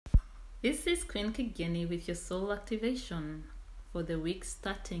This is Queen Kigeni with your soul activation for the week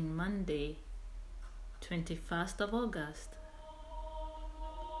starting Monday, 21st of August,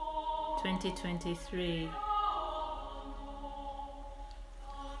 2023.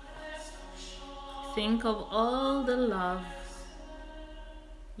 Think of all the love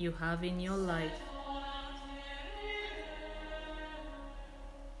you have in your life.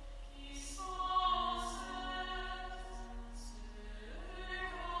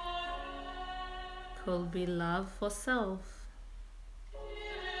 Could be love for self,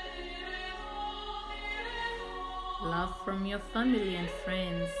 love from your family and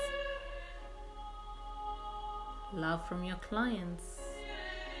friends, love from your clients,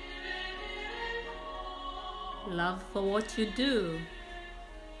 love for what you do,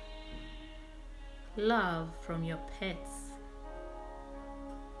 love from your pets,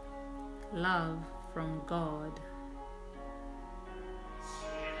 love from God.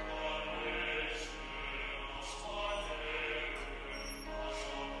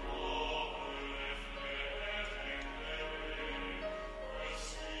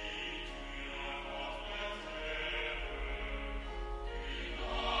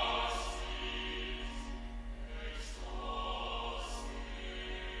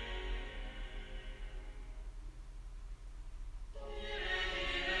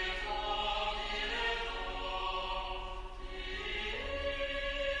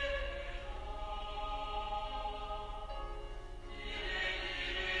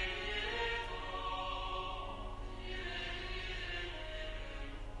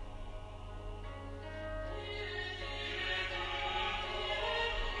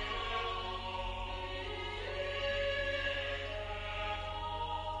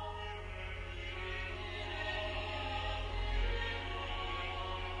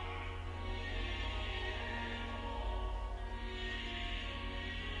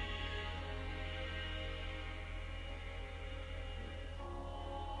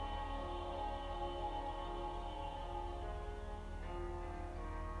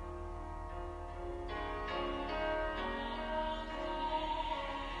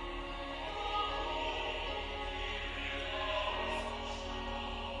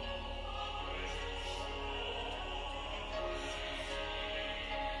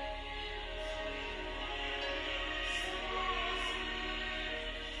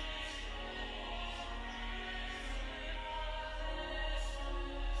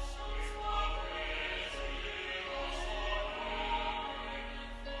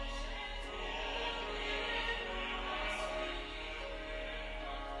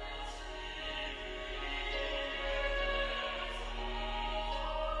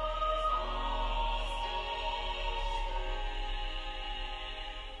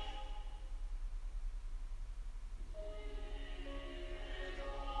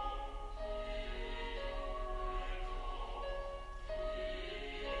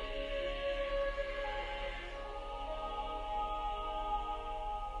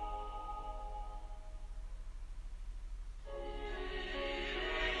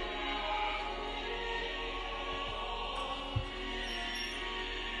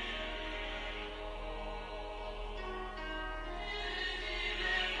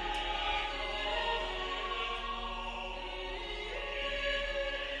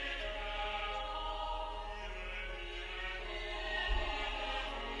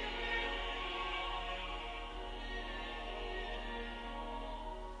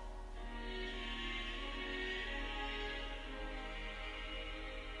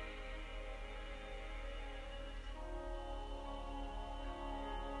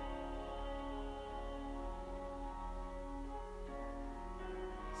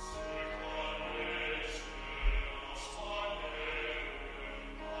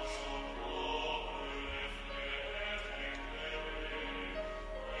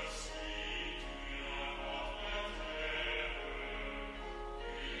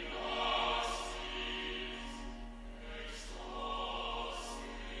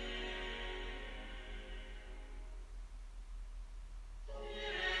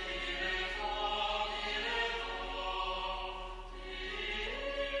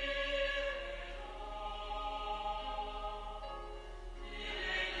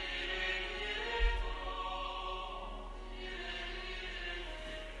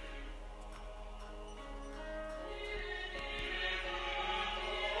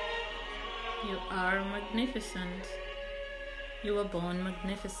 You are magnificent. You were born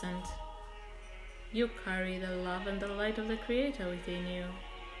magnificent. You carry the love and the light of the Creator within you.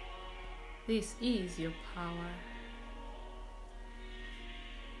 This is your power.